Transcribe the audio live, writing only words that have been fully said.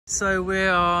So we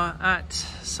are at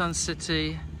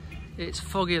SunCity. It's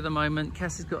foggy at the moment.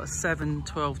 Cassie's got a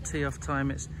 7:12 tee off time.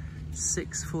 It's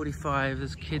 6:45.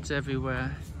 There's kids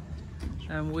everywhere.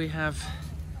 And we have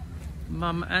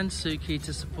Mum and Suki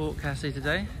to support Cassie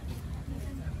today.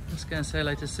 Let's go and say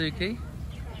hello to Suki.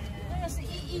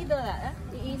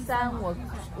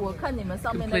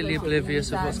 Completely oblivious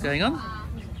of what's going on.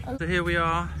 So here we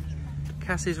are.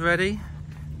 Cassie's ready.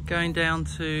 Going down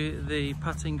to the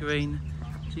putting green.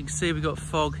 As you can see, we've got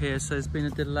fog here, so there's been a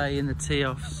delay in the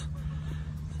tee-offs.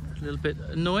 A little bit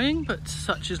annoying, but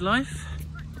such is life.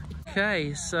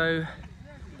 Okay, so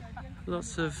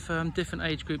lots of different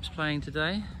age groups playing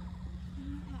today.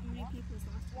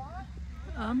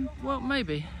 Well,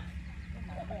 maybe.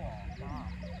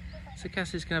 So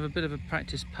Cassie's gonna have a bit of a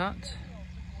practice putt.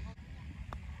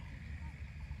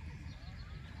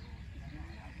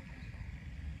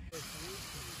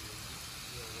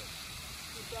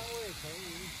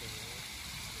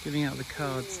 Giving out the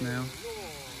cards now.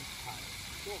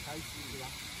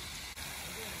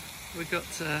 We've got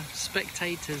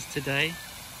spectators today.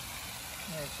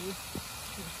 Yeah,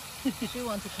 she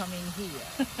wants to come in here,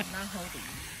 not holding.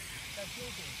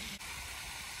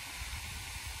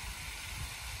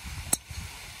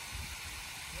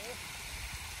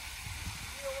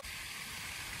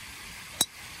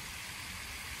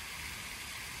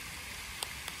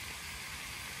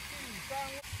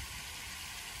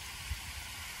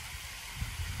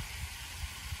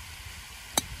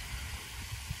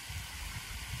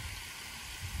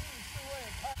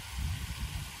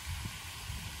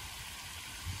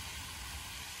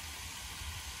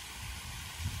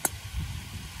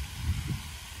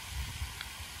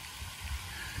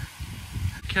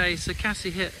 Okay, so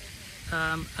Cassie hit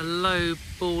a low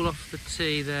ball off the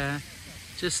tee there,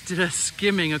 just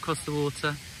skimming across the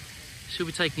water. She'll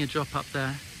be taking a drop up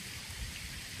there.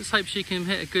 Just hope she can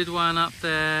hit a good one up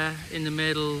there in the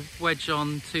middle, wedge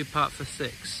on, 2-putt for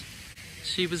 6.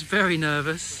 She was very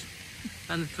nervous,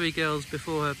 and the 3 girls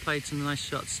before her played some nice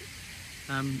shots.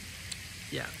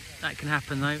 Yeah, that can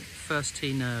happen though. First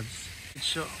tee nerves. Good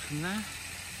shot from there.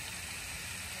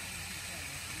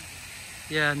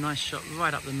 Yeah, nice shot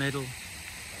right up the middle.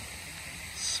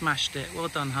 Smashed it. Well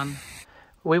done, hun.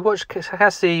 We watched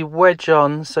Cassie wedge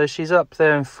on, so she's up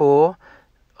there in 4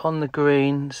 on the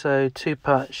green. So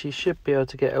 2-putt. She should be able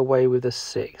to get away with a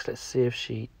 6. Let's see if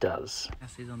she does.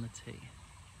 Cassie's on the tee.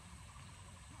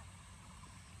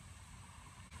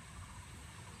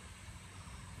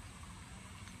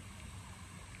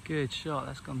 Good shot.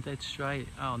 That's gone dead straight.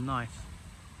 Oh, nice.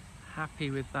 Happy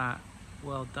with that.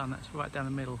 Well done. That's right down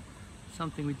the middle.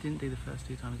 Something we didn't do the first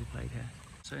 2 times we played here.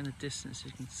 So in the distance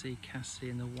you can see Cassie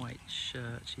in the white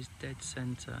shirt. She's dead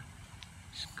centre.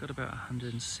 She's got about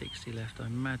 160 left. I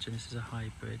imagine this is a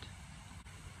hybrid.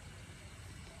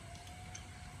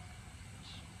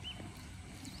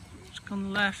 She's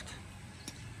gone left.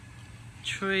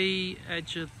 Tree,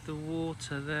 edge of the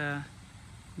water there.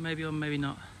 Maybe or maybe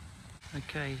not.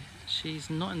 Okay, she's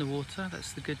not in the water.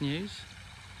 That's the good news.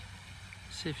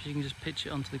 See if you can just pitch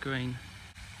it onto the green.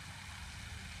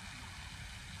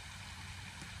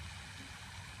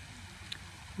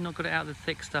 Not got it out of the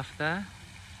thick stuff there.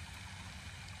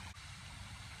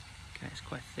 Okay, it's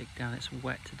quite thick down, it's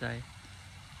wet today.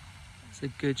 It's a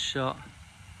good shot.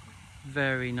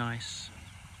 Very nice.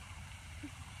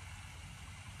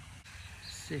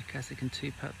 See if Cassie can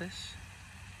 2-putt this.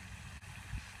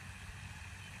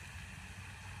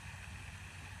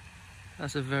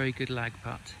 That's a very good lag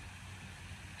putt.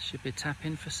 Should be a tap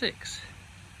in for 6.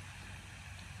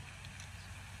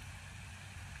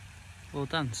 Well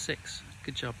done, 6.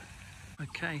 Good job.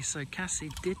 Okay, so Cassie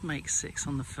did make 6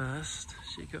 on the first.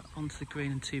 She got onto the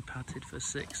green and 2-putted for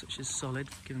 6, which is solid,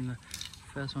 given the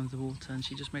first one to the water, and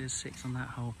she just made a 6 on that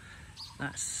hole.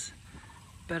 That's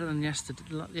better than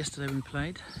yesterday when we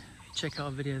played. If you check out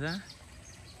our video there.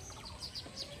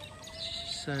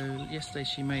 So yesterday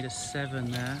she made a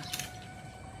 7 there.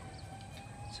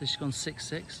 So she's gone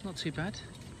 6-6, not too bad.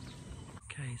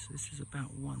 Okay, so this is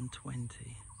about 120.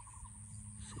 See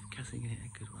if Cassie can hit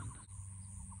a good one.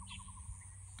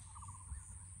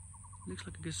 Looks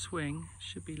like a good swing.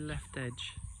 Should be left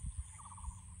edge.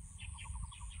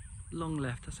 Long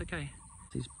left, that's okay.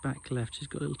 She's back left. She's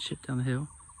got a little chip down the hill.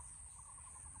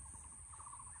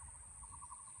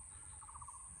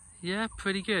 Yeah,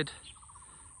 pretty good.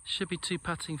 Should be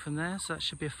 2-putting from there, so that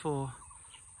should be a 4.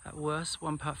 At worst,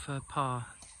 1 putt for par.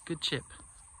 Good chip.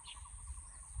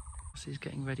 She's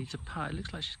getting ready to putt. It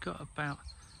looks like she's got about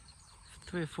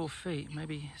 3 or 4 feet,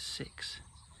 maybe 6.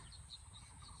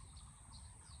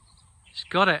 She's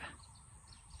got it.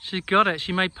 She got it.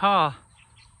 She made par.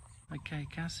 Okay,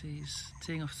 Cassie's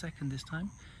teeing off second this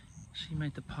time. She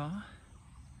made the par,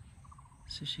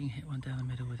 so she can hit one down the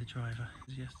middle with a driver.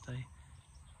 Yesterday.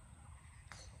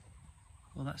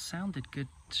 Well, that sounded good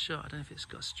shot. I don't know if it's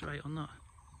got straight or not.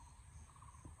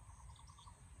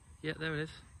 Yeah, there it is.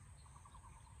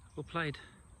 Well played.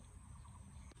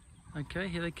 Okay,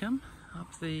 here they come,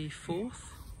 up the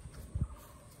fourth.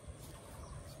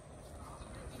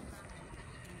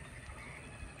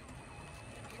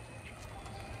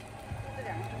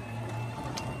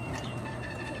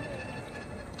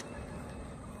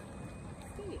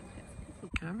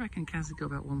 Okay, I reckon Cassie got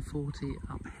about 140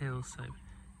 uphill, so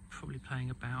probably playing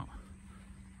about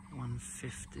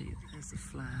 150. There's the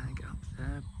flag up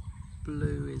there.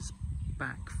 Blue is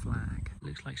back flag.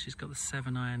 Looks like she's got the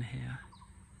 7-iron here.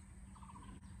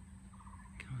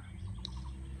 Come on.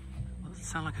 Well, that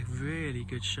sounds like a really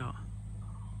good shot.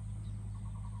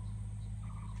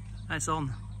 That's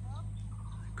on.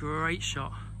 Great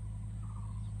shot.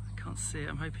 I can't see it.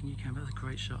 I'm hoping you can, but that's a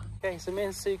great shot. Okay, so me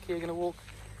and Suki are going to walk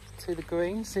to the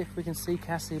green, see if we can see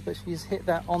Cassie, but she's hit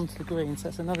that onto the green, so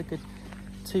that's another good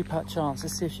 2-putt chance.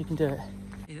 Let's see if she can do it.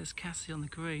 Hey, there's Cassie on the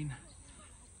green.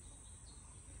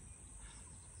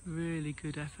 Really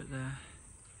good effort there.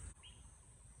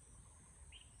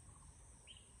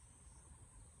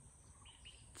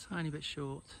 Tiny bit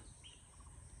short.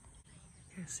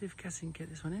 Okay, see if Cassie can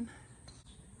get this one in.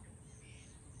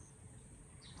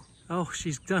 Oh,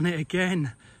 she's done it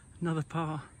again. Another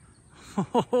par.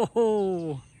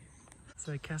 Oh.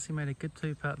 So Cassie made a good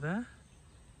 2-putt there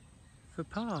for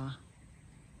par.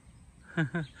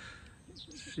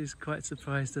 She's quite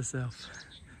surprised herself.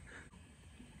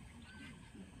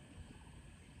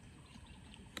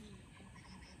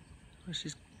 Well,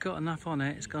 she's got enough on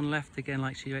it. It's gone left again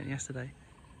like she went yesterday.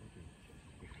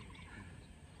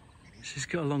 She's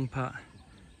got a long putt.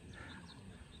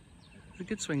 It's a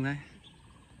good swing though.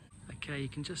 Okay, you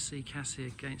can just see Cassie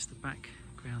against the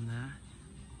background there.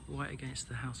 White against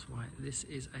the house white. This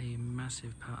is a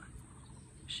massive putt.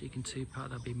 If she can 2-putt,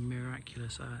 that'd be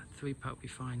miraculous. 3-putt would be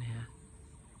fine here.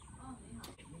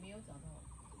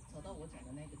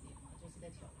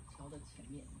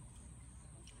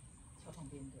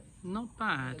 Not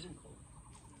bad.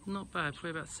 Not bad. Probably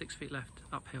about 6 feet left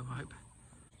uphill, I hope.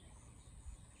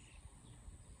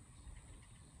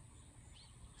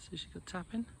 So she got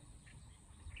tapping.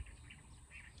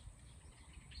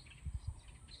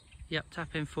 Yep,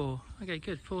 tap in 4. Okay,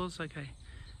 good. 4's okay.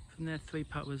 From there,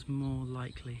 3-putt was more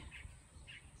likely.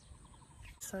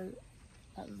 So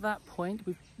at that point,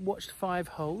 we've watched 5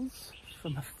 holes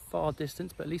from a far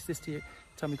distance, but at least this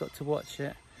time we got to watch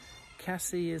it.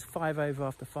 Cassie is 5 over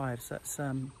after 5, so that's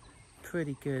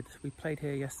pretty good. We played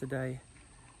here yesterday.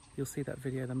 You'll see that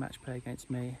video, the match play against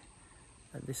me.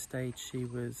 At this stage, she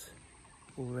was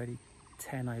already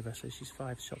 10 over, so she's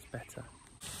 5 shots better.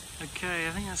 Okay,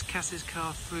 I think that's Cassie's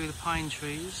car through the pine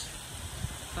trees.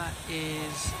 That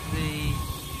is the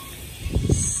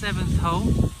 7th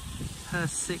hole, her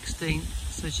 16th.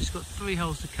 So she's got 3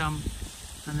 holes to come,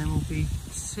 and then we'll be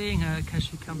seeing her as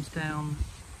she comes down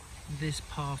this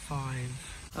par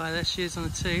 5. Alright, there she is on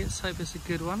the tee. Let's hope it's a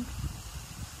good one.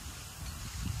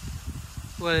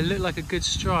 Well, it looked like a good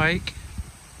strike.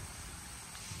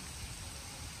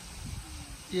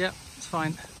 Yep, it's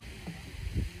fine.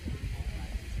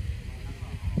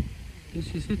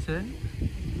 She's hit it.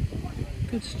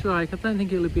 Good strike. I don't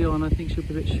think it'll be on. I think she'll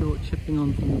be a bit short chipping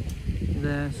on from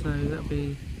there, so that'll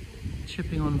be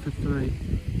chipping on for 3.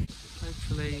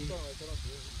 Hopefully.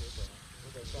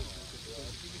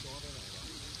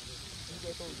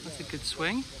 That's a good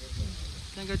swing.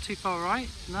 Don't go too far right.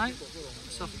 No,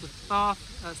 it's off the path.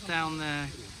 That's down there.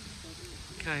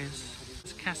 Okay,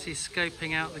 it's Cassie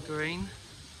scoping out the green.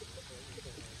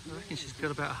 I reckon she's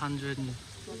got about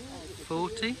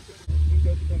 140.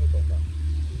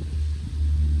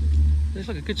 Looks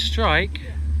like a good strike.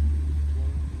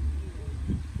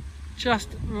 Just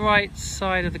right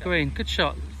side of the green. Good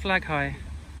shot. Flag high.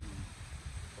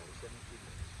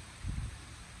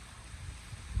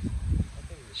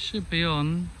 Should be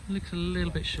on. Looks a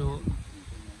little bit short.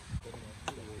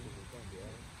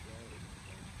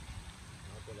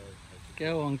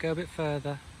 Go on, go a bit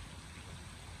further.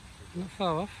 Not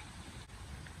far off.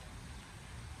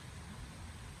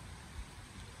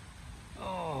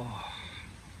 Oh.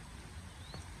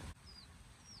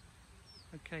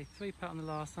 Okay, 3-putt on the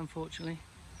last, unfortunately.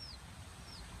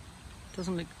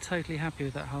 Doesn't look totally happy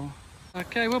with that hole.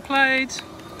 Okay, well played.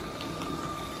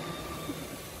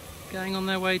 Going on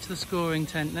their way to the scoring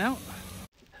tent now.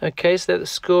 Okay, so they're at the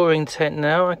scoring tent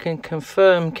now. I can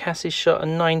confirm Cassie shot a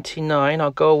 99.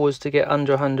 Our goal was to get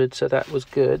under 100, so that was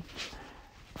good.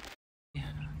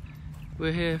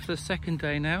 We're here for the second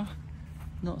day now.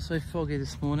 Not so foggy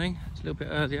this morning, it's a little bit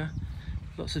earlier.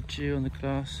 Lots of dew on the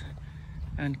grass.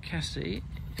 And Cassie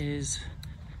is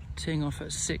teeing off at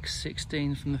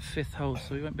 6:16 from the 5th hole,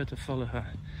 so we won't be able to follow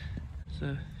her.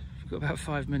 So we've got about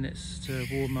 5 minutes to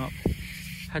warm up.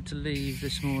 Had to leave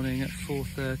this morning at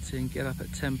 4:30 and get up at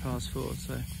 4:10,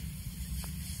 so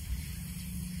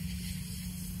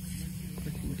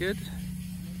looking good.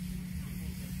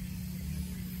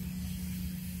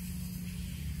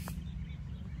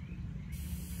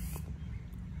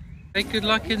 Hey, good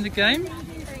luck in the game.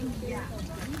 Thank you.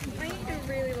 I need a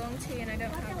really long tee and I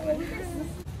don't have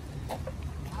one.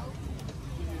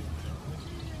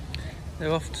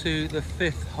 They're off to the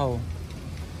 5th hole.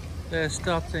 They're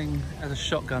starting as a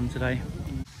shotgun today.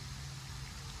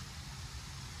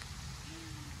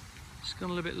 It's gone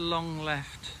a little bit long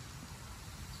left.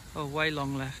 Oh, way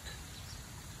long left.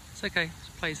 It's okay,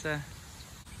 it plays there.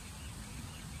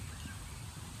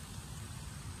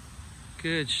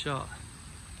 Good shot.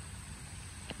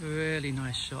 Really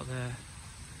nice shot there.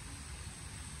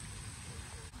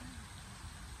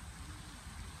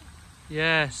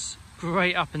 Yes,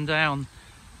 great up and down.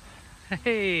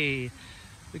 Hey,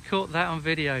 we caught that on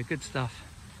video, good stuff.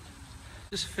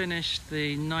 Just finished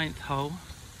the 9th hole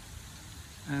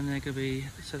and they're gonna be,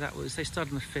 so that was, they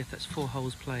started on the 5th, that's 4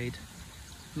 holes played.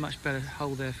 Much better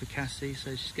hole there for Cassie,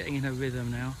 so she's getting in her rhythm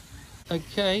now.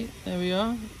 Okay, there we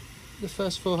are, the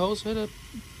first 4 holes. We had a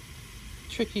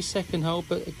tricky second hole,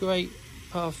 but a great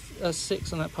par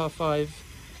 6 on that par 5.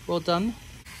 Well done.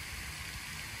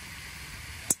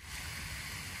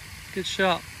 Good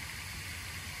shot.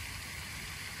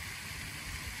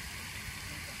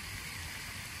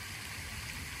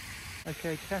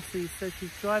 Okay, Cassie says she's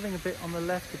driving a bit on the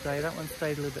left today. That one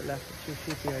stayed a little bit left, but she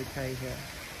should be okay here.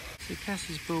 So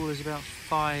Cassie's ball is about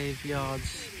 5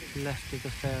 yards left of the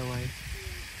fairway.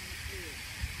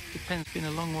 Depends, it's been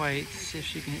a long way to see if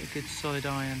she can hit a good solid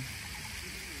iron.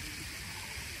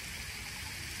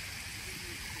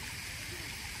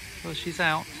 Well, she's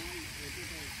out.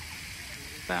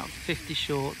 About 50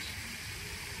 short.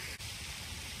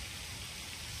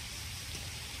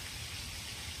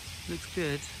 Looks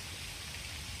good.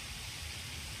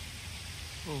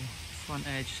 Oh, front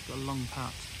edge, she's got a long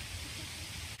putt.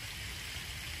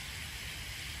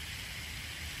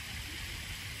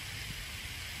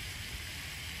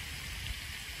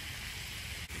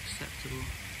 Acceptable.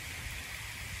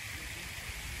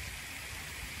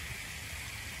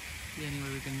 The only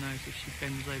way we can know is if she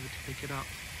bends over to pick it up.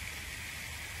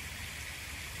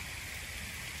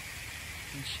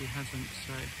 And she hasn't,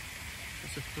 so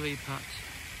that's a 3 putt,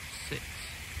 6.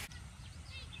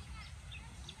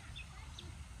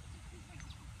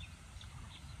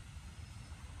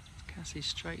 Cassie's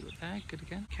straight with there, good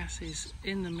again. Cassie's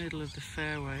in the middle of the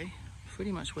fairway,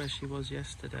 pretty much where she was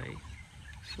yesterday.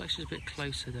 I feel like she's a bit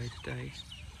closer though today.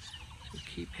 So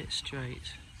keep it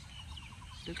straight.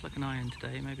 Looks like an iron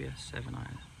today, maybe a 7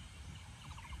 iron.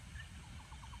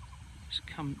 Just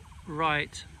come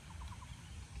right.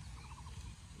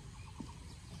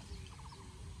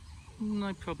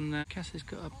 No problem there. Cassie's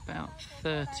got about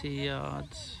 30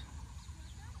 yards.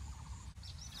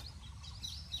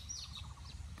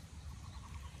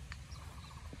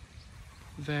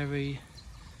 Very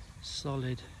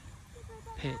solid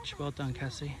pitch. Well done,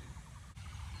 Cassie.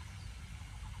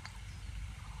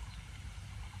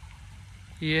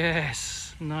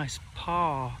 Yes, nice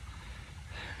par.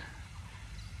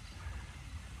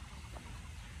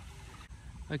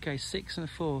 Okay, 6 and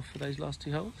a 4 for those last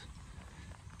 2 holes.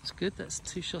 That's good, that's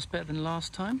 2 shots better than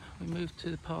last time. We moved to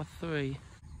the par 3.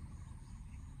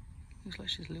 Looks like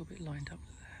she's a little bit lined up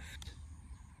left.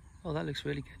 Oh, that looks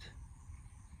really good.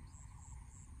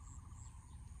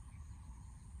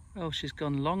 Oh, she's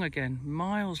gone long again,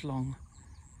 miles long.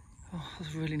 Oh,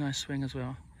 that's a really nice swing as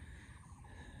well.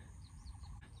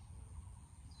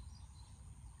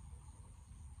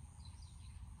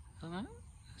 I don't know,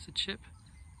 that's a chip.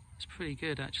 It's pretty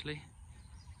good actually.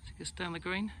 As it gets down the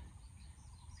green,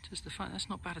 just the front, that's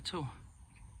not bad at all.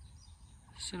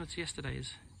 Similar to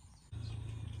yesterday's.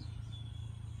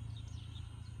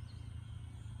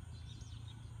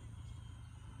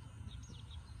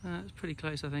 It's pretty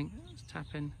close, I think. Let's tap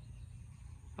in.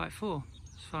 Right, 4,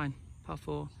 it's fine. Par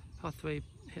 4, par 3,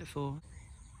 hit 4.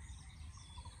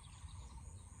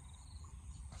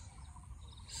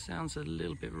 Sounds a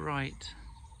little bit right.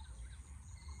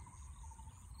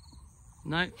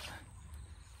 No,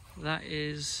 that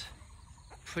is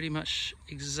pretty much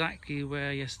exactly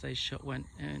where yesterday's shot went,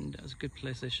 and that was a good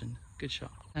position, good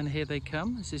shot. And here they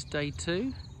come, this is day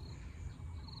 2.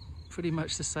 Pretty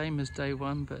much the same as day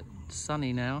 1, but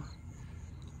sunny now.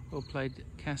 Well played,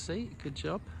 Cassie. Good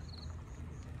job.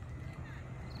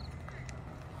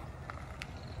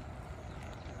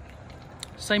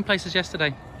 Same place as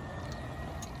yesterday.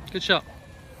 Good shot.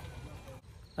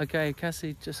 Okay,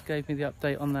 Cassie just gave me the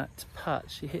update on that putt.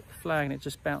 She hit the flag and it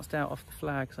just bounced out off the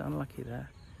flag, so unlucky there.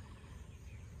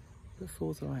 But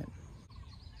four's alright.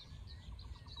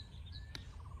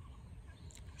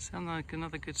 Sound like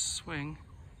another good swing.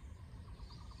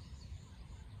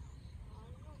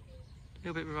 A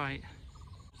little bit right.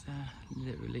 There,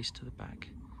 let it release to the back.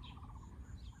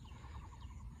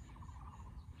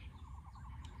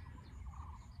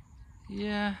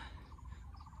 Yeah,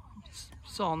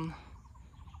 it's on.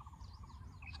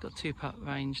 It's got 2-putt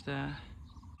range there.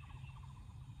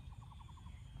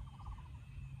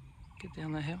 Get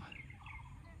down the hill.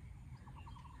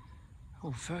 Oh,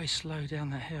 very slow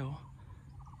down that hill.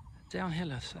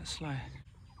 Downhillers, that's slow.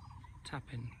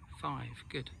 Tapping, 5,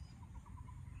 good.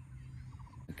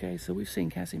 Okay, so we've seen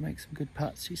Cassie make some good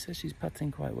putts. She says she's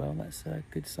putting quite well. That's a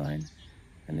good sign.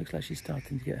 And looks like she's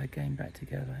starting to get her game back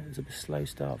together. It was a slow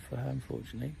start for her,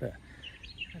 unfortunately, but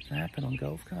that can happen on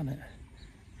golf, can't it?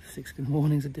 6 in the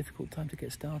morning's a difficult time to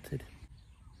get started.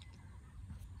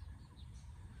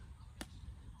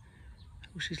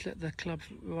 Oh, she's let the club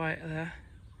right there.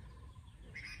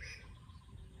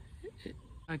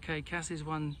 Okay, Cassie's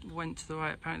one went to the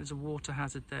right. Apparently there's a water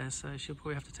hazard there, so she'll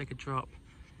probably have to take a drop.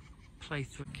 Play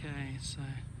through. Okay, so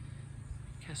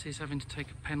Cassie's having to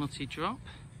take a penalty drop.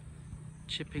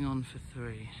 Chipping on for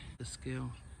 3. The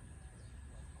skill.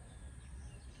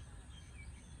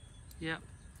 Yep,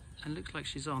 and looks like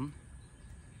she's on.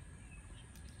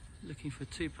 Looking for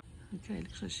 2. Okay,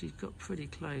 looks like she's got pretty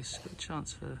close. Got a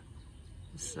chance for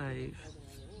a save.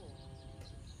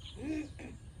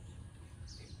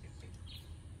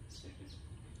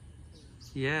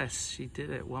 Yes, she did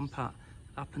it. 1 putt.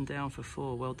 Up and down for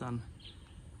 4. Well done.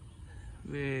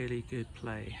 Really good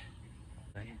play.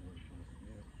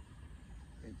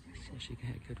 See if she can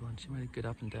hit a good one. She made a good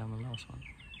up and down the last one.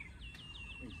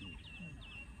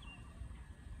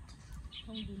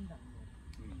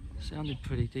 Sounded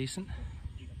pretty decent.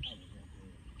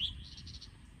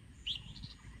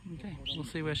 Okay, we'll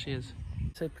see where she is.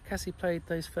 So Cassie played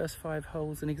those first 5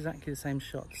 holes in exactly the same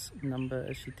shots number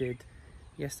as she did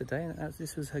yesterday, and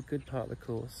this was her good part of the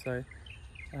course. So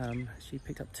she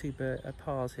picked up 2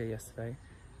 pars here yesterday.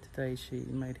 Today she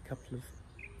made a couple of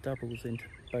doubles into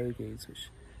bogeys, which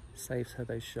saves her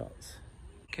those shots.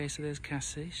 Okay, so there's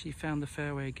Cassie. She found the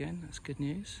fairway again. That's good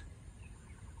news.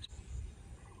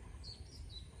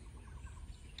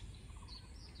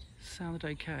 Sounded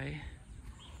okay.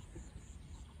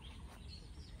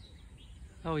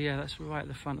 Oh yeah, that's right at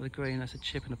the front of the green. That's a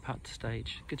chip and a putt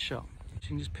stage. Good shot. She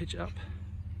can just pitch it up.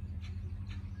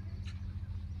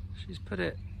 She's put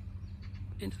it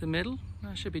into the middle.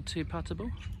 That should be 2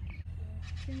 puttable.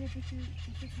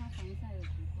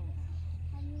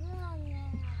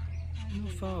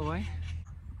 Not far away.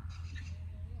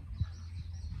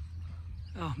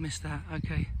 Oh, missed that.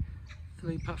 Okay,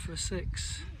 3 putt for a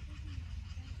 6.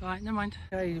 All right, never mind.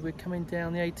 Okay, we're coming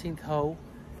down the 18th hole.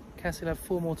 Cassie will have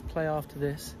 4 more to play after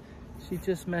this. She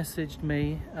just messaged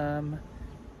me.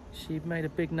 She made a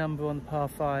big number on the par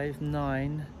 5,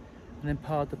 9, and then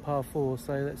parred the par 4.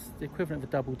 So that's the equivalent of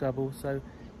a double-double. So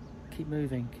keep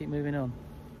moving on.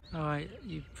 All right,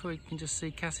 you probably can just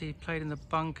see Cassie played in the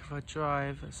bunker for a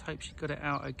drive. Let's hope she got it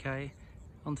out okay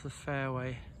onto the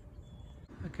fairway.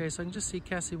 Okay, so I can just see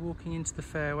Cassie walking into the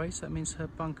fairway. So that means her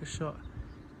bunker shot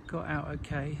got out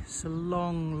okay. It's a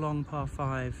long par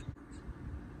 5.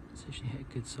 See if she hit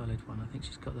a good solid one. I think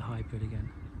she's got the hybrid again.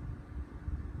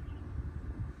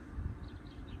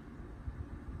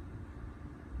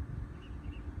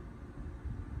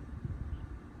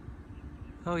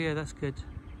 Oh yeah, that's good.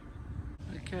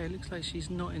 Okay, looks like she's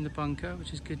not in the bunker,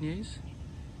 which is good news.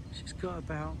 She's got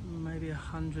about maybe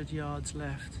 100 yards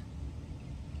left.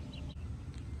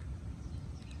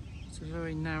 It's a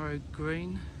very narrow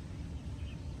green.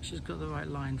 She's got the right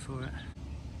line for it.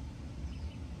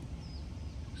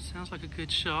 Sounds like a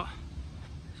good shot.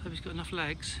 Let's hope he's got enough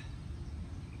legs.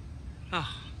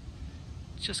 Oh,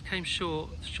 just came short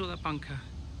that bunker.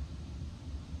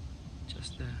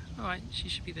 Just there. All right, she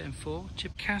should be there in 4.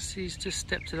 Chip. Cassie's just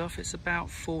stepped it off. It's about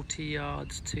 40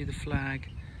 yards to the flag.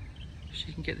 If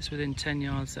she can get this within 10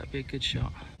 yards, that'd be a good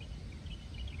shot.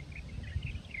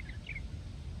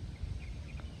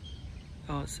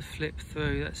 Oh, it's a flip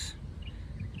through. That's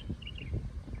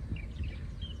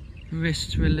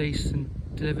wrist release and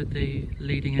delivered the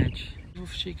leading edge.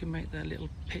 If she can make that little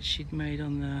pitch she'd made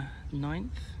on the 9th,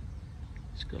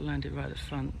 she's got to land it right at the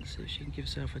front, see if she can give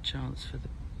herself a chance for the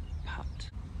putt.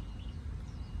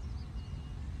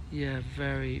 Yeah,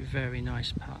 very, very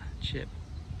nice putt, chip.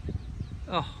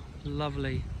 Oh,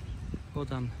 lovely. Well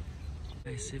done.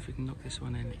 Okay, see if we can knock this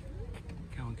one in.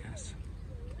 Go on, Cass.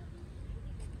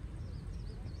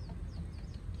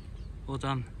 Well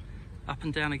done. Up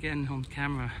and down again on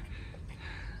camera.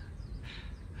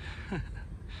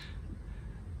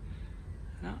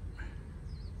 Oh.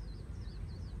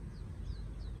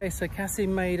 Okay, so Cassie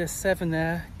made a 7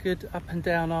 there. Good up and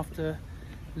down after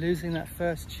losing that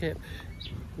first chip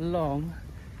long.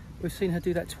 We've seen her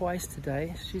do that twice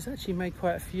today. She's actually made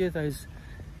quite a few of those.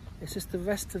 It's just the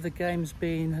rest of the game's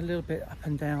been a little bit up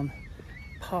and down.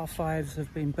 Par 5s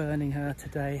have been burning her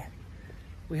today.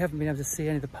 We haven't been able to see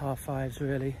any of the par 5s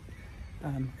really,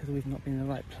 because we've not been in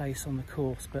the right place on the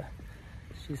course, but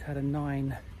she's had a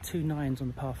 9, 2 9s on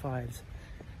the par 5s.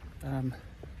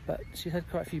 But she's had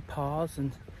quite a few pars,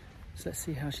 and so let's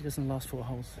see how she does in the last 4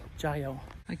 holes. Jayo.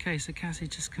 Okay, so Cassie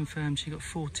just confirmed she got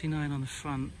 49 on the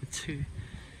front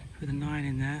with a 9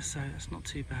 in there, so that's not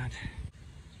too bad.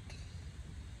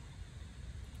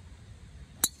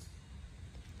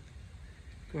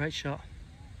 Great shot.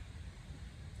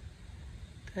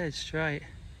 Dead straight.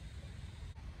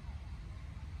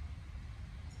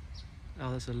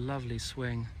 Oh, that's a lovely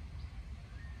swing.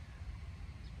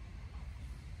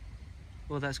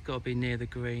 Well, that's got to be near the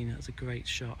green. That's a great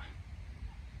shot.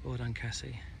 Well done,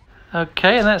 Cassie.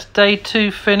 Okay, and that's day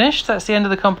 2 finished. That's the end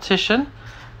of the competition.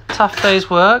 Tough day's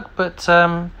work, but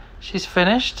she's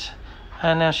finished.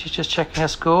 And now she's just checking her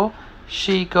score.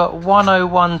 She got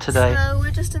 101 today. So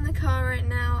we're just in the car right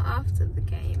now after the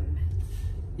game.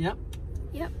 Yep.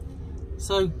 Yep.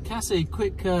 So Cassie,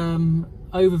 quick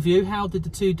overview. How did the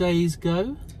 2 days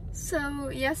go? So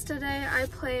yesterday I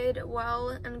played well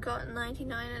and got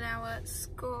 99, and our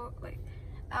score, like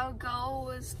our goal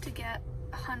was to get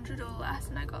 100 or less,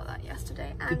 and I got that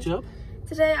yesterday. And good job.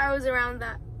 Today I was around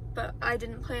that, but I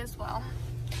didn't play as well.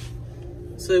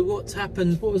 So what's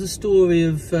happened? What was the story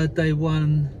of day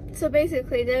 1? So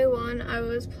basically day 1 I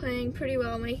was playing pretty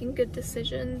well, making good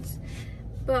decisions,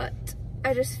 but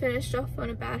I just finished off on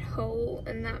a bad hole,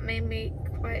 and that made me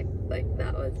quite, like,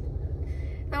 that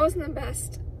wasn't the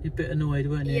best. You're a bit annoyed,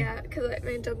 weren't you? Yeah, because I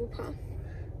made double par.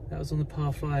 That was on the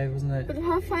par 5, wasn't it? But the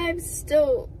par 5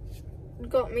 still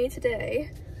got me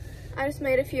today. I just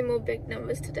made a few more big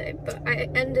numbers today, but I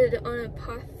ended on a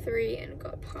par 3 and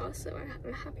got a par, so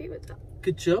I'm happy with that.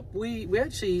 Good job. We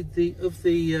actually, the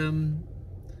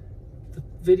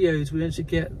videos, we actually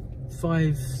get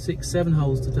 5, 6, 7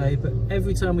 holes today, but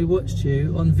every time we watched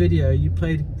you on video, you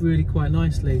played really quite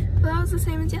nicely. Well, that was the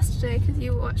same as yesterday, because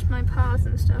you watched my pars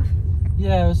and stuff.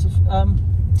 Yeah, it was,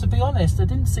 to be honest, I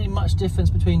didn't see much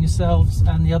difference between yourselves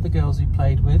and the other girls you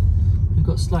played with. We've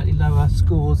got slightly lower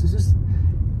scores. It's just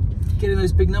getting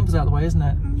those big numbers out of the way, isn't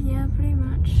it? Yeah, pretty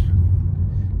much.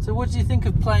 So what do you think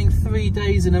of playing 3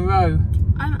 days in a row?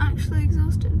 I'm actually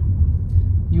exhausted.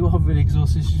 You are really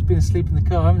exhausted. You've just been asleep in the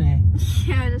car, haven't you?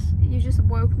 Yeah, you just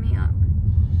woke me up.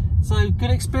 So,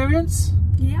 good experience?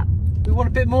 Yep. We want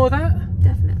a bit more of that?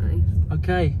 Definitely.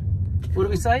 Okay. What do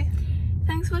we say?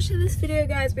 Thanks for watching this video,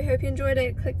 guys. We hope you enjoyed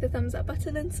it. Click the thumbs up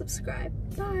button and subscribe.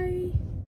 Bye.